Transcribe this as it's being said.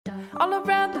All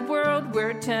around the world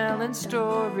we're telling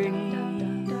stories.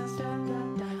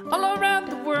 All around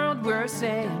the world we're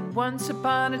saying once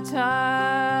upon a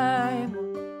time.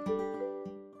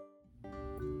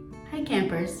 Hi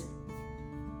campers,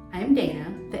 I'm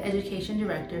Dana, the Education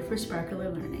Director for Sparkler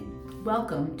Learning.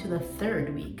 Welcome to the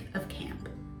third week of camp.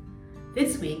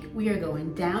 This week we are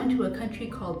going down to a country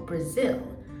called Brazil,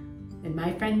 and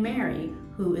my friend Mary,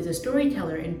 who is a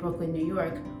storyteller in Brooklyn, New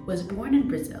York, was born in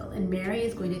Brazil, and Mary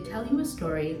is going to tell you a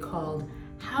story called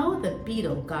How the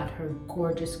Beetle Got Her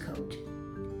Gorgeous Coat.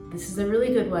 This is a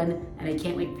really good one, and I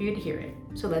can't wait for you to hear it.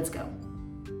 So let's go.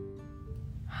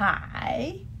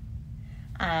 Hi,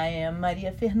 I am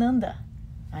Maria Fernanda.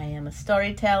 I am a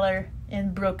storyteller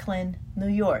in Brooklyn, New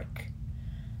York.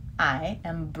 I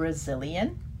am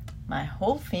Brazilian. My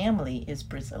whole family is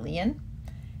Brazilian,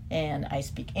 and I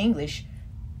speak English,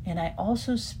 and I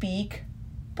also speak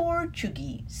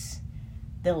Portuguese,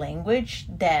 the language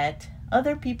that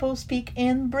other people speak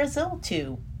in Brazil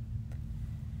too.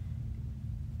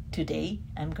 Today,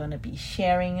 I'm going to be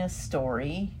sharing a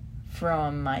story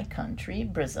from my country,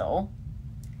 Brazil,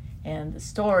 and the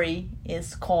story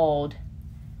is called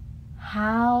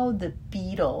How the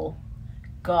Beetle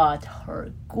Got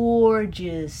Her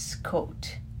Gorgeous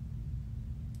Coat.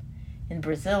 In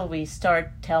Brazil, we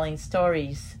start telling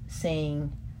stories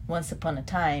saying once upon a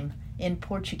time in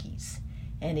Portuguese,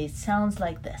 and it sounds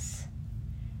like this.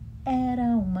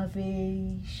 Era uma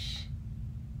vez.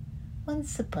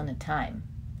 Once upon a time,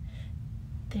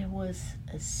 there was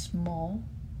a small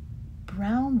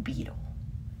brown beetle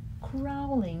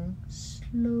crawling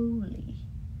slowly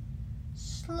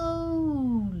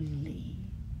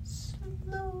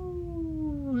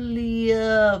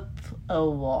up a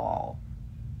wall.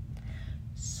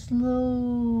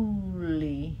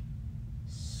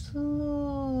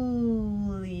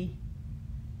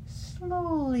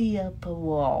 Slowly up a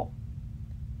wall.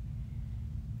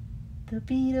 The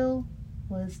beetle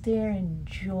was there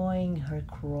enjoying her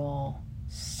crawl.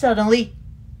 Suddenly,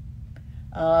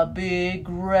 a big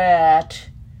rat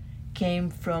came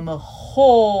from a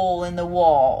hole in the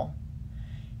wall.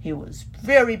 He was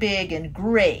very big and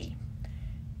gray,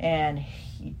 and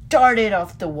he darted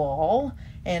off the wall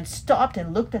and stopped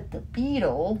and looked at the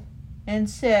beetle and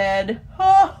said,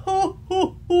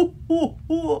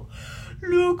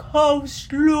 "Look how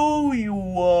slow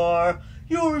you are.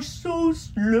 You're so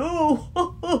slow.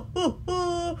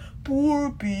 Poor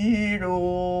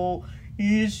beetle.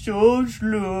 He's so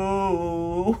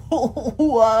slow.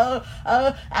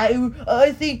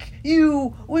 I think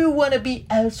you will want to be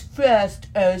as fast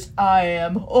as I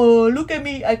am. Oh, look at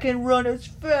me. I can run as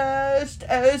fast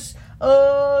as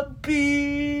a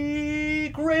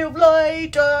big ray of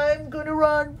light. I'm going to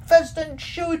run fast and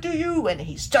show it to you." And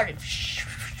he started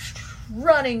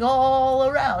running all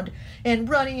around and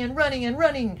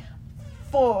running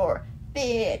for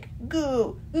big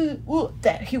goo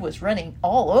that he was running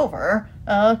all over.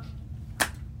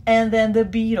 And then the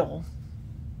beetle,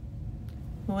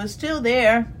 who was still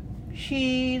there,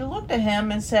 she looked at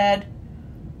him and said,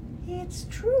 "It's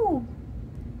true.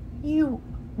 You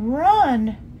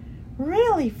run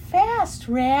really fast,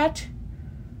 rat."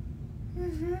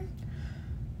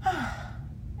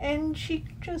 And she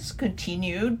just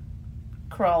continued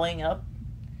crawling up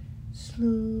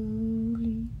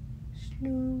slowly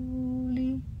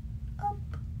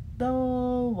up the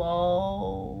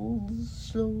wall.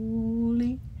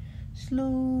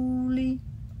 Slowly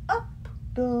up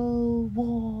the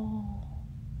wall.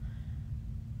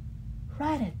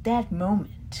 Right at that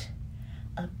moment,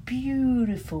 a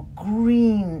beautiful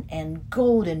green and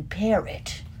golden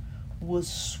parrot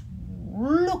was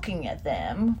looking at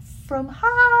them from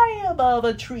high above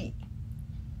a tree.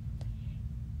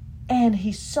 And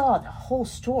he saw the whole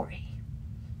story.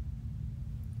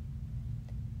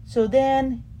 So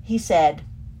then he said,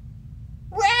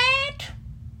 "Rat,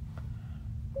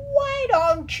 why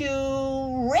don't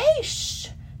you race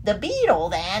the beetle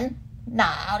then,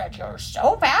 now that you're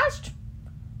so fast?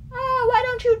 Why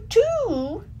don't you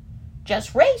two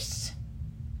just race?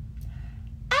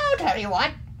 I'll tell you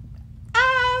what,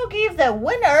 I'll give the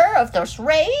winner of this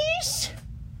race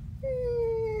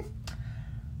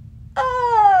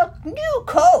a new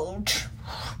coat.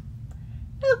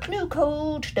 New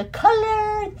coat, the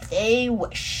color they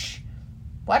wish.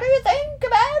 What do you think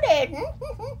about it?"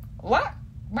 What?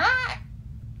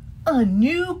 A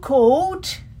new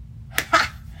coat?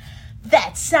 Ha!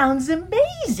 That sounds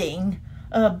amazing.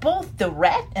 Both the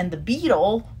rat and the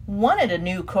beetle wanted a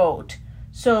new coat,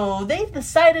 so they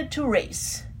decided to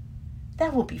race.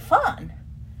 That will be fun.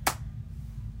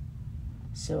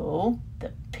 So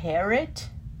the parrot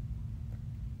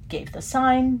gave the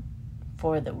sign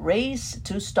for the race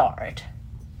to start.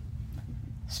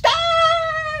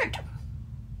 Start!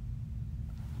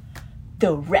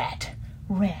 The rat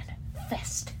ran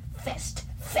fast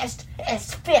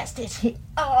as fast as he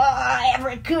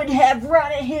ever could have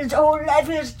run in his whole life.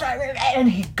 And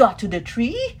he got to the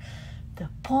tree, the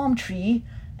palm tree,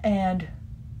 and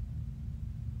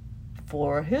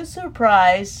for his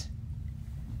surprise,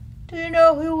 do you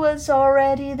know who was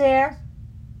already there?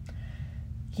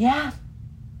 Yeah,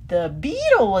 the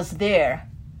beetle was there,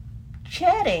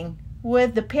 chatting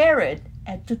with the parrot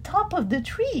at the top of the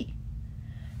tree.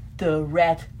 The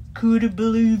rat couldn't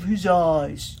believe his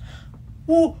eyes.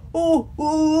 Oh,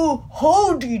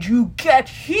 how did you get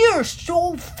here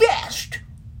so fast?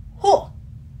 Huh.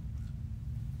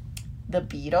 The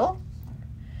beetle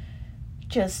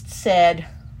just said,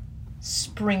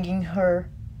 springing her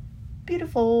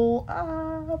beautiful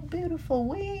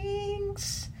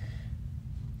wings.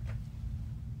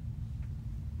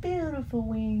 Beautiful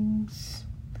wings.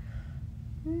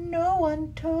 No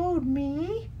one told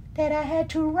me that I had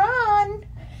to run.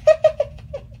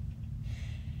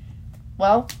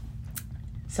 Well,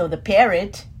 so the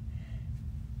parrot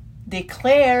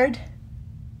declared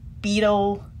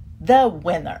Beetle the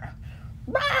winner.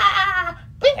 Rah!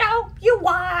 Beetle, you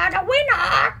are the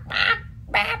winner.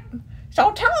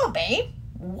 So tell me,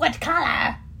 what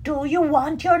color do you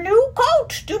want your new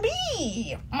coat to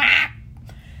be?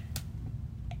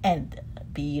 And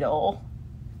Beetle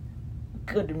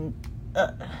couldn't,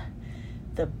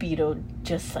 the beetle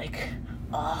just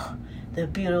the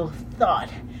beetle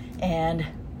thought and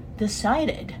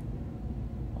decided,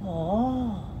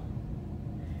 I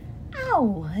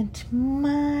want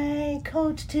my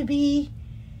coat to be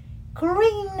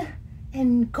green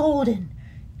and golden,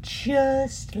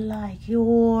 just like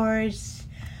yours.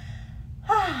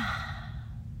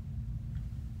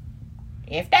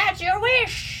 If that's your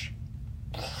wish.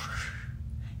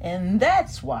 And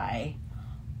that's why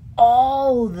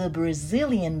all the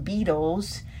Brazilian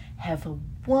beetles have a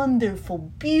wonderful,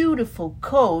 beautiful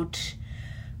coat,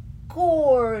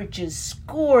 gorgeous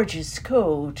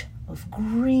coat of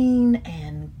green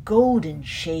and golden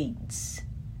shades.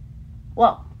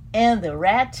 Well, and the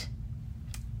rat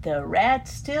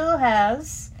still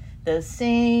has the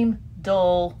same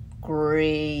dull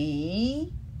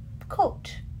gray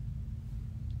coat.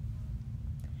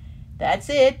 That's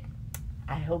it.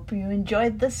 I hope you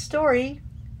enjoyed the story.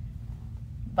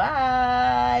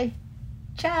 Bye.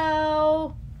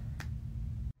 Ciao.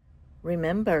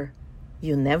 Remember,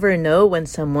 you never know when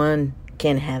someone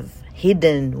can have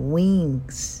hidden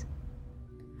wings.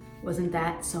 Wasn't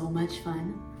that so much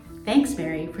fun? Thanks,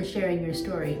 Mary, for sharing your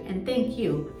story, and thank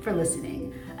you for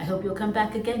listening. I hope you'll come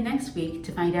back again next week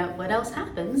to find out what else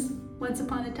happens once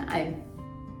upon a time.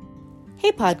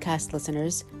 Hey podcast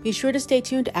listeners, be sure to stay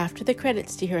tuned after the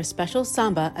credits to hear a special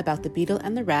samba about the beetle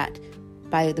and the rat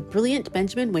by the brilliant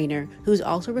Benjamin Weiner, who's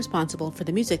also responsible for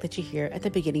the music that you hear at the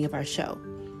beginning of our show.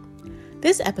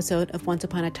 This episode of Once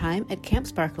Upon a Time at Camp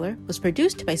Sparkler was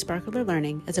produced by Sparkler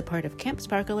Learning as a part of Camp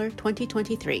Sparkler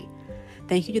 2023.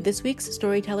 Thank you to this week's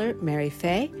storyteller, Mary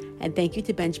Fay, and thank you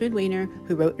to Benjamin Weiner,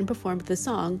 who wrote and performed the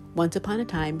song Once Upon a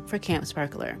Time for Camp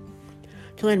Sparkler.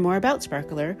 To learn more about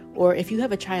Sparkler, or if you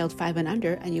have a child 5 and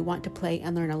under and you want to play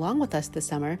and learn along with us this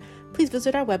summer, please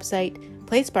visit our website,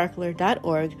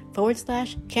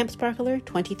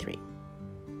 playsparkler.org/campsparkler23.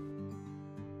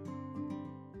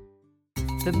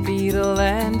 The beetle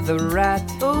and the rat.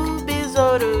 O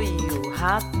besouro e o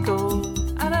rato.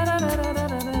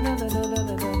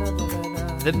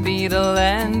 The beetle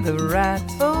and the rat.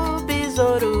 O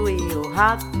besouro e o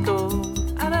rato.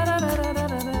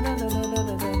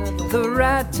 The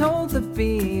rat told the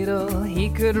beetle he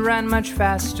could run much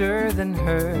faster than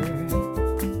her.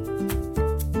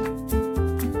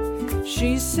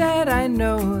 She said, I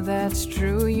know that's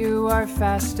true, you are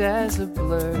fast as a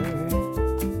blur.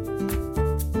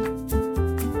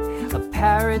 A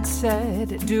parrot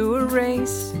said, do a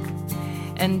race,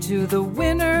 and to the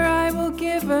winner I will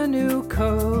give a new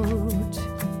coat.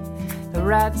 The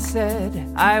rat said,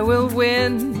 I will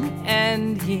win,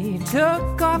 and he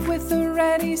took off with the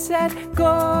rat. He said, go.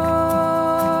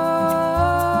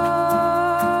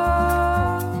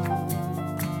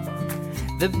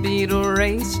 The beetle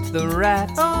raced the rat.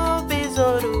 O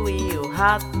besouro e o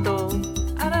rato.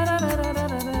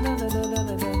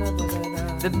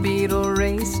 The beetle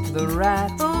raced the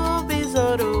rat. O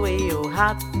besouro e o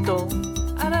rato.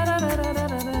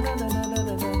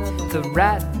 The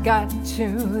rat got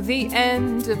to the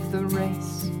end of the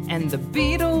race, and the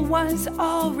beetle was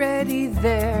already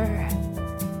there.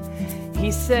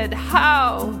 He said,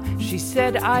 how? She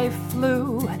said, I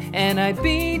flew, and I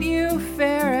beat you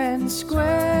fair and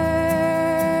square.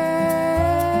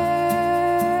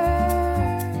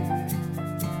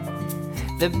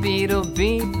 The beetle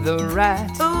beat the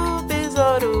rat. O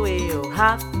besouro e o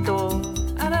rato.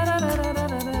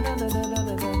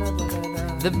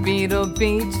 The beetle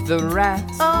beat the rat.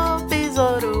 O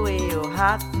besouro e o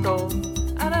rato.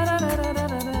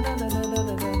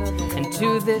 And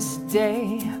to this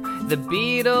day, the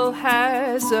beetle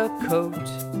has a coat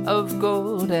of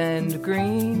gold and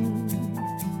green.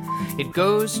 It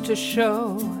goes to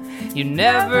show you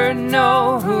never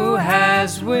know who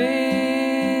has wings.